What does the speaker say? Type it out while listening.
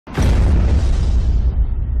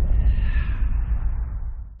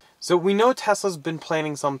So we know Tesla's been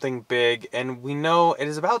planning something big, and we know it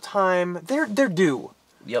is about time. They're due.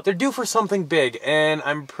 Yep. They're due for something big, and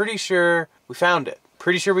I'm pretty sure we found it.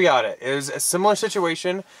 Pretty sure we got it. It was a similar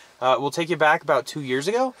situation. We'll take you back about 2 years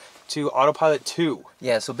ago to Autopilot 2.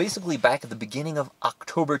 Yeah, so basically back at the beginning of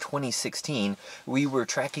October 2016, we were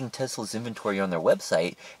tracking Tesla's inventory on their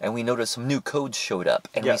website, and we noticed some new codes showed up.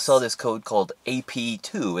 And we saw this code called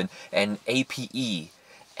AP2 and APE.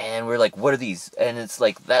 And we're like, what are these? And it's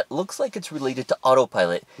like, that looks like it's related to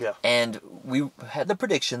Autopilot. Yeah. And we had the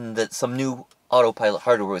prediction that some new Autopilot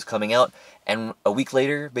hardware was coming out. And a week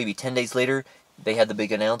later, maybe 10 days later, they had the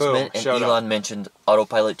big announcement. Boom, and Elon mentioned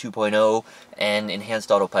Autopilot 2.0 and Enhanced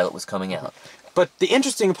Autopilot was coming out. But the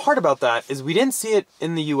interesting part about that is we didn't see it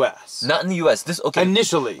in the U.S. Not in the U.S.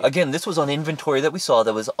 Initially. Again, this was on inventory that we saw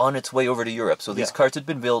that was on its way over to Europe. So these cars had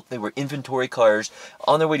been built. They were inventory cars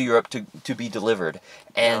on their way to Europe to be delivered.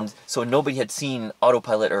 And so nobody had seen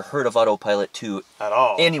Autopilot or heard of Autopilot 2 at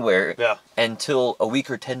all anywhere until a week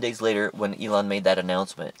or 10 days later when Elon made that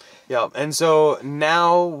announcement. Yeah, and so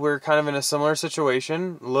now we're kind of in a similar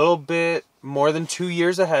situation, a little bit more than 2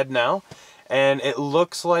 years ahead now. And it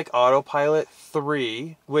looks like Autopilot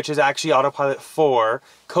 3, which is actually Autopilot 4,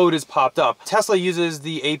 code has popped up. Tesla uses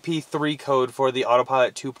the AP3 code for the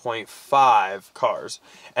Autopilot 2.5 cars.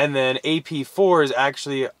 And then AP4 is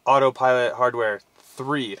actually Autopilot hardware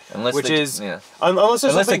 3, unless unless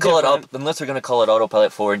they're going to call it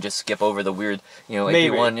Autopilot 4 and just skip over the weird,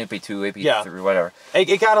 AP1, AP2, AP3, whatever.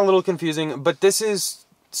 It got a little confusing, but this is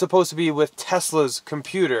supposed to be with Tesla's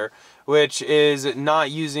computer, which is not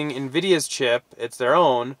using NVIDIA's chip, it's their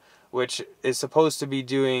own, which is supposed to be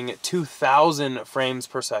doing 2,000 frames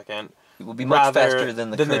per second. It will be much faster than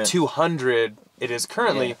the 200 it is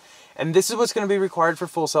currently. Yeah. And this is what's going to be required for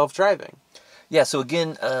full self-driving. Yeah, so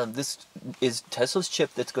again, this is Tesla's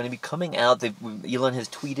chip that's going to be coming out. Elon has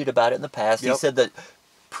tweeted about it in the past. He said that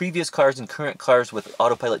previous cars and current cars with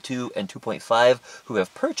Autopilot 2 and 2.5 who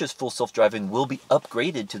have purchased full self-driving will be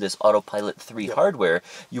upgraded to this Autopilot 3 hardware.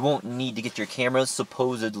 You won't need to get your cameras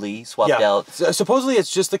supposedly swapped out. Supposedly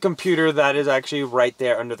it's just the computer that is actually right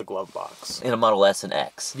there under the glove box. In a Model S and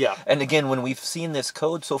X. Yeah. And again, when we've seen this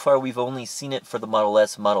code, so far we've only seen it for the Model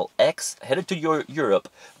S, Model X, headed to Europe,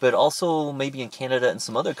 but also maybe in Canada and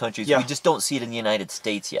some other countries. We just don't see it in the United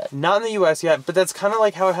States yet. Not in the US yet, but that's kind of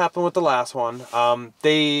like how it happened with the last one.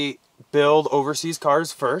 They build overseas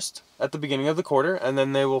cars first at the beginning of the quarter, and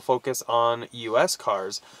then they will focus on US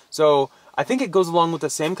cars. So I think it goes along with the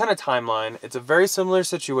same kind of timeline. It's a very similar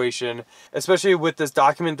situation, especially with this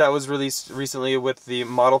document that was released recently with the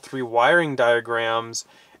Model 3 wiring diagrams,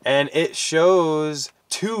 and it shows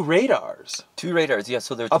 2 radars. 2 radars, yeah.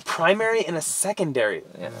 So there's a primary and a secondary.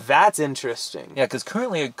 Yeah. That's interesting. Yeah, because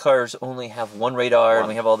currently cars only have 1 radar, and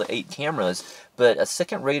we have all the 8 cameras. But a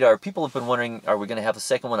second radar, people have been wondering, are we going to have a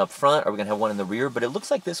second one up front? Are we going to have one in the rear? But it looks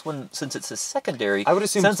like this one, since it's a secondary, I would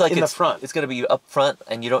assume sounds like in the front. It's going to be up front,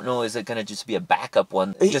 and you don't know, is it going to just be a backup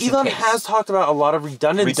one? Elon has talked about a lot of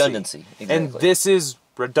redundancy. Redundancy, exactly. And this is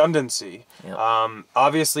redundancy. Yep.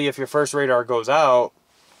 Obviously, if your first radar goes out,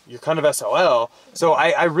 you're kind of SOL. So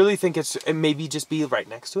I really think it maybe just be right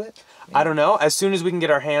next to it. Yeah. I don't know. As soon as we can get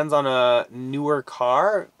our hands on a newer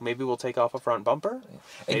car, maybe we'll take off a front bumper.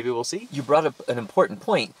 Yeah. Maybe we'll see. You brought up an important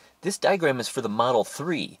point. This diagram is for the Model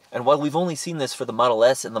 3. And while we've only seen this for the Model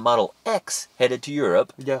S and the Model X headed to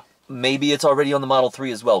Europe, maybe it's already on the Model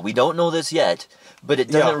 3 as well. We don't know this yet, but it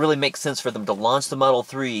doesn't really make sense for them to launch the Model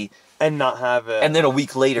 3 and not have it. And then a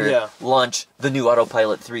week later, launch the new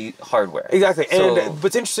Autopilot 3 hardware. Exactly. And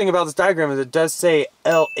what's interesting about this diagram is it does say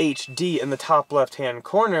LHD in the top left-hand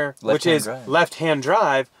corner, which is left-hand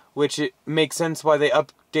drive, which it makes sense why they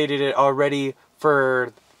updated it already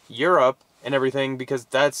for Europe and everything, because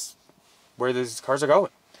that's where these cars are going.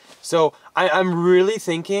 So I'm really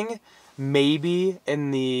thinking maybe in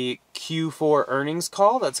the Q4 earnings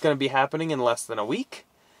call that's going to be happening in less than a week,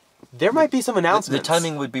 there might be some announcements. The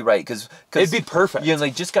timing would be right, because it'd be perfect. You know,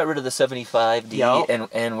 they just got rid of the 75D,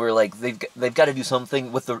 and we're like, they've got to do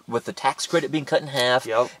something with the tax credit being cut in half,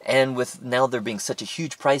 and with now there being such a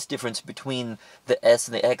huge price difference between the S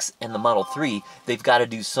and the X and the Model 3, they've got to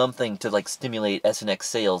do something to like stimulate S and X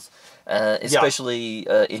sales. Especially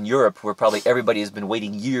in Europe, where probably everybody has been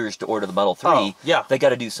waiting years to order the Model 3. They got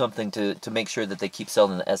to do something to make sure that they keep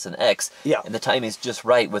selling the S and X. And the timing is just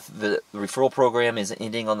right. With the referral program is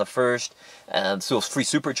ending on the 1st, so free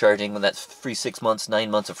supercharging, when that's free 6 months,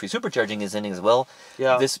 9 months of free supercharging is ending as well.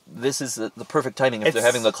 This is the perfect timing. If they're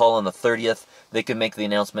having the call on the 30th, they can make the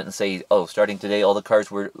announcement and say, oh, starting today, all the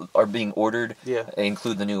cars are being ordered.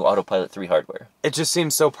 Include the new Autopilot 3 hardware. It just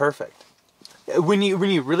seems so perfect. When you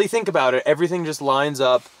really think about it, everything just lines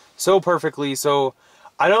up so perfectly. So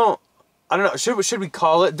I don't know. Should we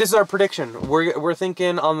call it? This is our prediction. We're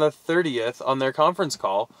thinking on the 30th on their conference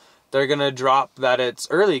call, they're gonna drop that it's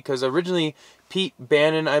early, because originally Pete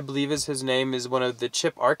Bannon, I believe is his name, is one of the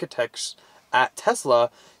chip architects at Tesla,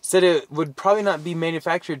 said it would probably not be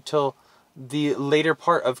manufactured till the later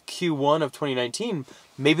part of Q1 of 2019.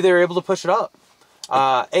 Maybe they were able to push it up.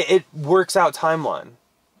 It works out timeline.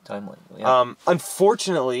 Yeah.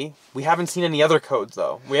 Unfortunately, we haven't seen any other codes,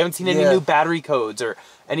 though. We haven't seen any new battery codes or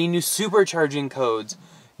any new supercharging codes.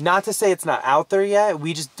 Not to say it's not out there yet,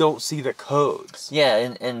 we just don't see the codes.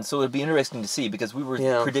 Yeah, and so it'd be interesting to see, because we were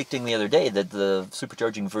predicting the other day that the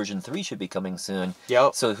supercharging version 3 should be coming soon.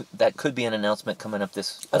 Yep. So that could be an announcement coming up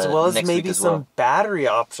this as well as next maybe week as some well. battery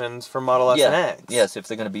options for Model S and X. Yes, if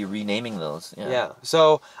they're going to be renaming those. Yeah.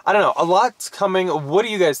 So, I don't know. A lot's coming. What do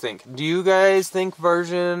you guys think? Do you guys think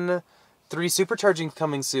version 3 supercharging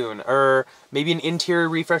coming soon? Or maybe an interior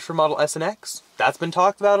refresh for Model S and X? That's been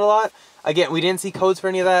talked about a lot. Again, we didn't see codes for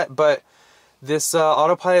any of that, but this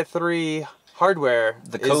Autopilot 3 hardware,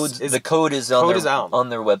 the code is out on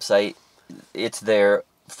their website. It's there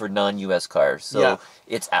for non-US cars, so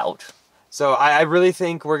it's out. So I really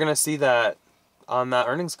think we're gonna see that on that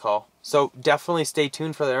earnings call. So definitely stay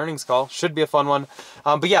tuned for the earnings call. Should be a fun one.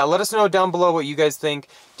 But yeah, let us know down below what you guys think.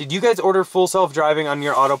 Did you guys order full self-driving on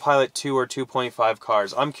your Autopilot 2 or 2.5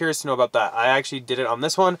 cars? I'm curious to know about that. I actually did it on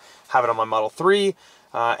this one, have it on my Model 3.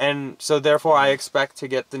 And so therefore I expect to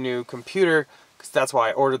get the new computer, because that's why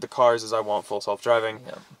I ordered the cars, is I want full self-driving.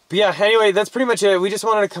 Yeah. But yeah, anyway, that's pretty much it. We just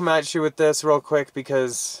wanted to come at you with this real quick,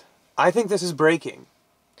 because I think this is breaking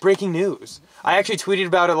news. I actually tweeted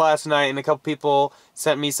about it last night, and a couple people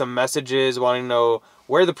sent me some messages wanting to know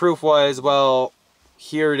where the proof was. Well,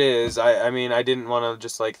 here it is. I mean, I didn't want to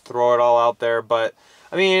just like throw it all out there, but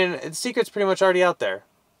I mean, the secret's pretty much already out there.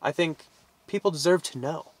 I think people deserve to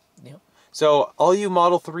know. Yep. So all you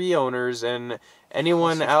Model 3 owners and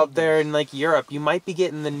anyone out there in like Europe, you might be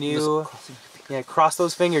getting the new, cross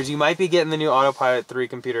those fingers, you might be getting the new Autopilot 3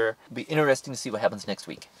 computer. It'll be interesting to see what happens next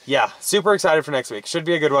week. Yeah, super excited for next week. Should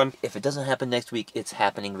be a good one. If it doesn't happen next week, it's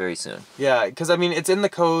happening very soon. Yeah, because I mean, it's in the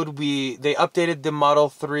code. They updated the Model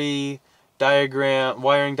 3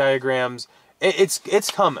 wiring diagrams.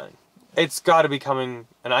 It's coming. It's got to be coming,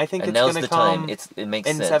 and I think it's going to come it makes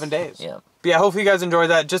in sense. 7 days. Yeah. But yeah, hopefully you guys enjoyed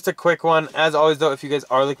that. Just a quick one. As always, though, if you guys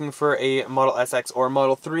are looking for a Model SX or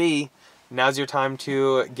Model 3, now's your time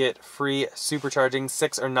to get free supercharging,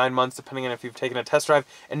 6 or 9 months, depending on if you've taken a test drive,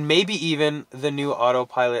 and maybe even the new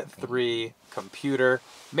Autopilot 3 computer.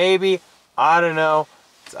 Maybe. I don't know.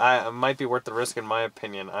 It might be worth the risk, in my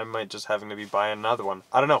opinion. I might just having to be buying another one.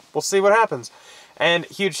 I don't know. We'll see what happens. And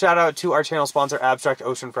huge shout out to our channel sponsor, Abstract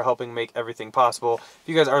Ocean, for helping make everything possible. If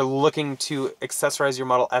you guys are looking to accessorize your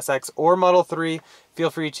Model SX or Model 3,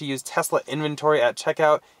 feel free to use Tesla inventory at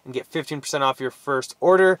checkout and get 15% off your first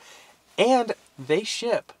order. And they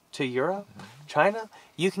ship to Europe, China.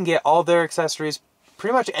 You can get all their accessories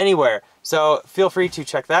pretty much anywhere. So feel free to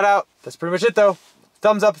check that out. That's pretty much it, though.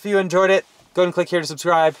 Thumbs up if you enjoyed it. Go ahead and click here to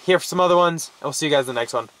subscribe. Here for some other ones. And we'll see you guys in the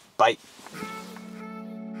next one. Bye.